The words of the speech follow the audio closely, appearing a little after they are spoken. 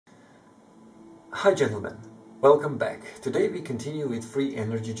Hi gentlemen, welcome back. Today we continue with free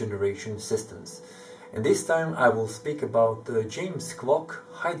energy generation systems. And this time I will speak about the KWOK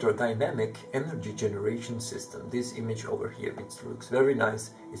Hydrodynamic energy generation system. This image over here, it looks very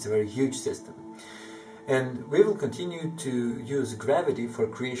nice, it's a very huge system. And we will continue to use gravity for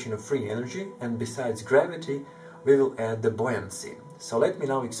creation of free energy, and besides gravity we will add the buoyancy. So let me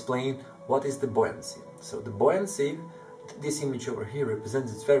now explain what is the buoyancy. So the buoyancy, this image over here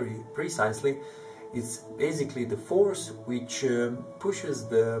represents it very precisely. It's basically the force which pushes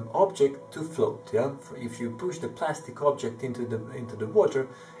the object to float. Yeah? If you push the plastic object into the water,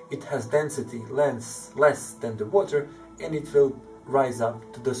 it has density less than the water, and it will rise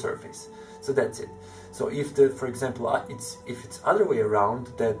up to the surface. So that's it. So if for example, if it's other way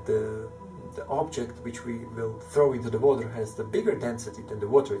around, that the object which we will throw into the water has the bigger density than the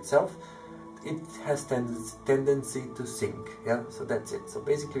water itself, it has tendency to sink. Yeah, so that's it. So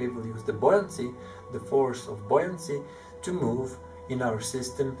basically we will use the buoyancy, the force of buoyancy, to move in our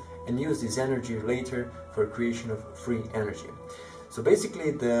system and use this energy later for creation of free energy. So basically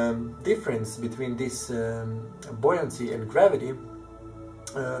the difference between this buoyancy and gravity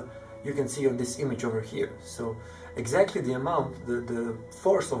you can see on this image over here. So exactly the amount, the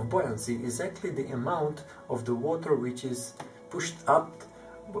force of buoyancy is exactly the amount of the water which is pushed up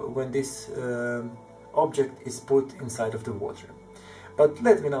when this object is put inside of the water. But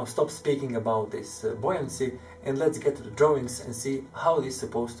let me now stop speaking about this buoyancy, and let's get to the drawings and see how this is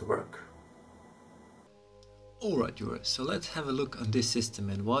supposed to work. Alright viewers, so let's have a look on this system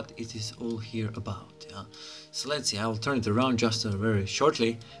and what it is all here about. Yeah? So let's see, I will turn it around just very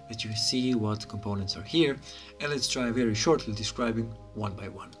shortly that you see what components are here, and let's try very shortly describing one by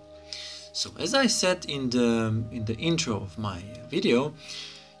one. So as I said in the intro of my video,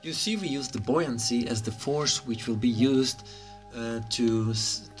 you see we use the buoyancy as the force which will be used to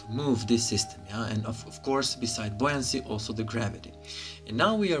move this system, yeah? And of course, beside buoyancy, also the gravity. And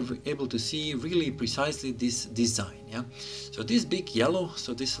now we are able to see really precisely this design, yeah? So this big yellow,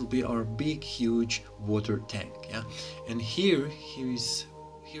 so this will be our big, huge water tank, yeah? And here is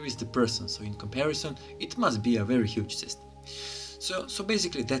the person, so in comparison, it must be a very huge system. So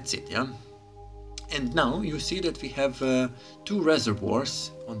basically that's it, yeah? And now you see that we have two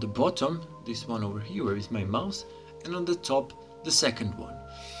reservoirs on the bottom, this one over here, where is my mouse, and on the top, the second one.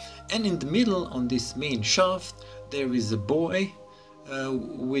 And in the middle, on this main shaft, there is a buoy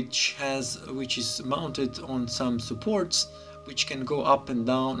which is mounted on some supports which can go up and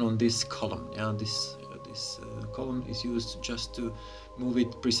down on this column. Yeah, this column is used just to move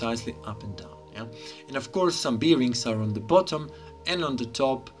it precisely up and down. Yeah, and of course some bearings are on the bottom and on the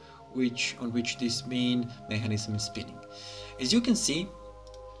top, on which this main mechanism is spinning. As you can see,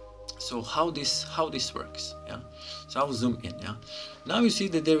 so how this works, yeah. So I will zoom in, yeah. Now you see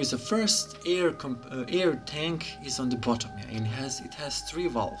that there is a first air tank is on the bottom, yeah, and it has three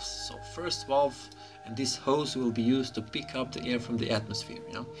valves. So first valve, and this hose will be used to pick up the air from the atmosphere,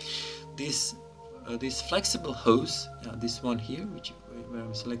 yeah. This flexible hose, yeah, this one here, where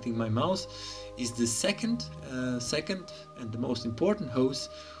I'm selecting my mouse, is the second and the most important hose,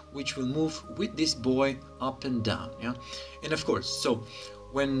 which will move with this buoy up and down, yeah. And of course, so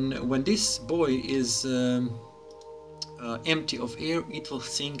when this buoy is empty of air, it will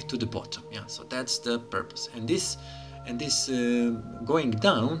sink to the bottom, yeah. So that's the purpose. And this going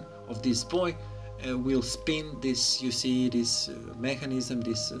down of this buoy will spin this. You see this mechanism,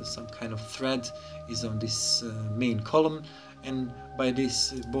 this some kind of thread is on this main column, and by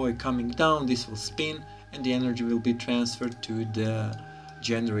this buoy coming down, this will spin, and the energy will be transferred to the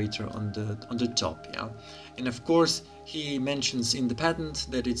generator on the top, yeah. And of course, he mentions in the patent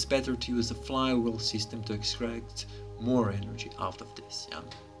that it's better to use a flywheel system to extract more energy out of this, yeah.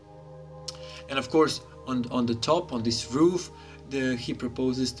 And of course, on the top, on this roof, he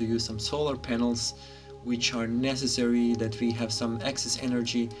proposes to use some solar panels, which are necessary, that we have some excess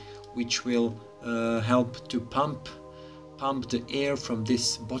energy, which will help to pump the air from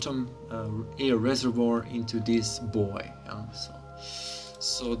this bottom air reservoir into this buoy, yeah?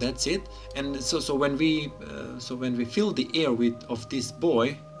 So that's it. And so when we fill the air of this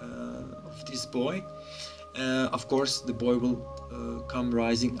buoy, of course the buoy will come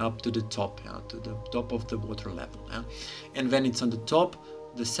rising up to the top, yeah, to the top of the water level, yeah? And when it's on the top,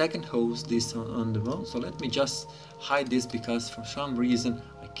 the second hose, this on the bottom. So let me just hide this, because for some reason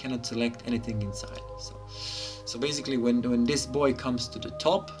I cannot select anything inside. So basically, when this buoy comes to the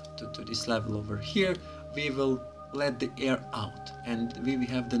top, to this level over here, we will let the air out, and we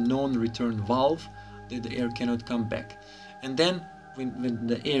have the non-return valve that the air cannot come back. And then when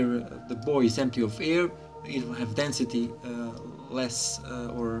the buoy is empty of air, it will have density less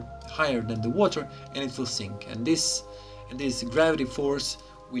or higher than the water, and it will sink. And this gravity force,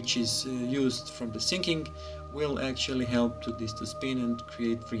 which is used from the sinking, will actually help to this to spin and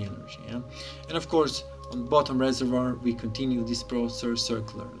create free energy. Yeah? And of course, on bottom reservoir, we continue this process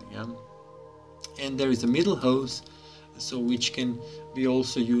circularly. Yeah? And there is a middle hose, so which can be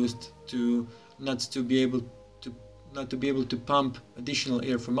also used to not to be able to pump additional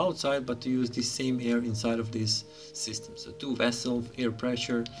air from outside, but to use this same air inside of this system. So two vessels, air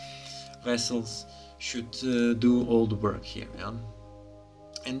pressure vessels, should do all the work here. Yeah?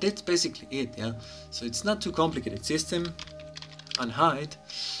 And that's basically it. Yeah. So it's not too complicated system on height,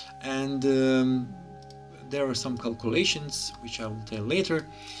 and there are some calculations which I will tell later.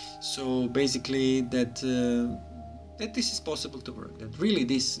 So basically that this is possible to work. That really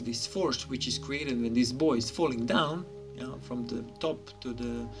this force which is created when this buoy is falling down, from the top to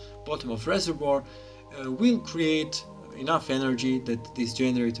the bottom of reservoir, will create enough energy that this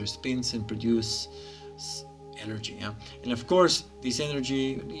generator spins and produce energy. Yeah? And of course, this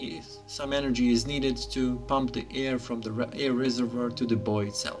energy, some energy is needed to pump the air from the air reservoir to the buoy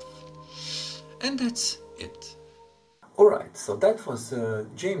itself. And that's it. Alright, so that was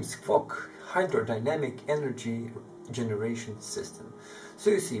James KWOK Hydrodynamic Energy Generation System. So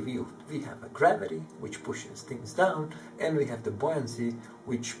you see, we have a gravity which pushes things down, and we have the buoyancy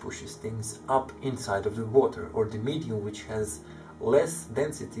which pushes things up inside of the water, or the medium which has less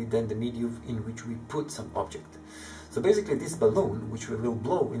density than the medium in which we put some object. So basically this balloon, which we will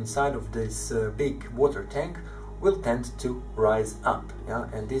blow inside of this big water tank, will tend to rise up. Yeah?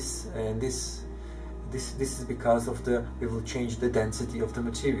 And this is because of we will change the density of the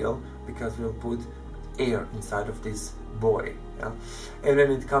material, because we'll put air inside of this buoy. Yeah? And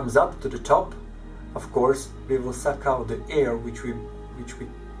when it comes up to the top, of course, we will suck out the air which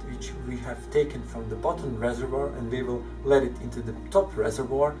we have taken from the bottom reservoir, and we will let it into the top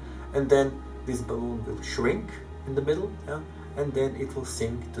reservoir, and then this balloon will shrink in the middle, yeah? And then it will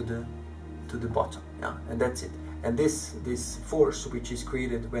sink to the bottom, yeah? And that's it. And this force which is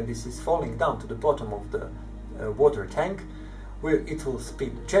created when this is falling down to the bottom of the water tank, where it will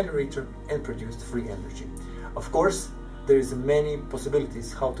spin the generator and produce free energy. Of course, there is many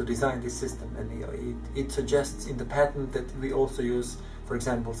possibilities how to design this system, and it suggests in the patent that we also use, for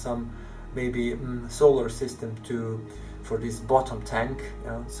example, some maybe solar system for this bottom tank,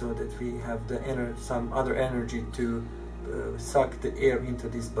 so that we have some other energy to suck the air into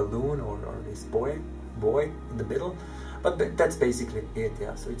this balloon or this buoy in the middle. But that's basically it.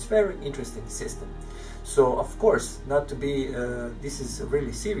 Yeah. So it's very interesting system. So of course, not to be this is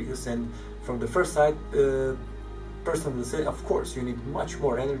really serious, and from the first side, person will say, of course, you need much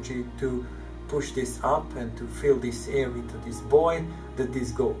more energy to push this up and to fill this air into this buoy, that this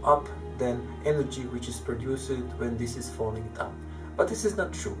go up than energy which is produced when this is falling down. But this is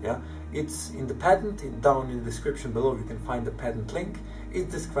not true. Yeah, it's in the patent, down in the description below you can find the patent link. It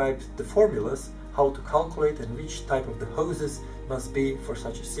describes the formulas, how to calculate and which type of the hoses must be for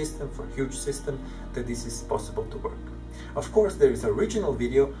such a system, for a huge system, that this is possible to work. Of course, there is an original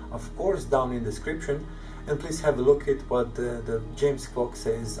video, of course, down in the description, and please have a look at what the James KWOK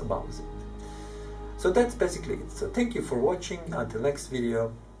says about it. So that's basically it. So thank you for watching. Until next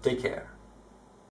video, take care.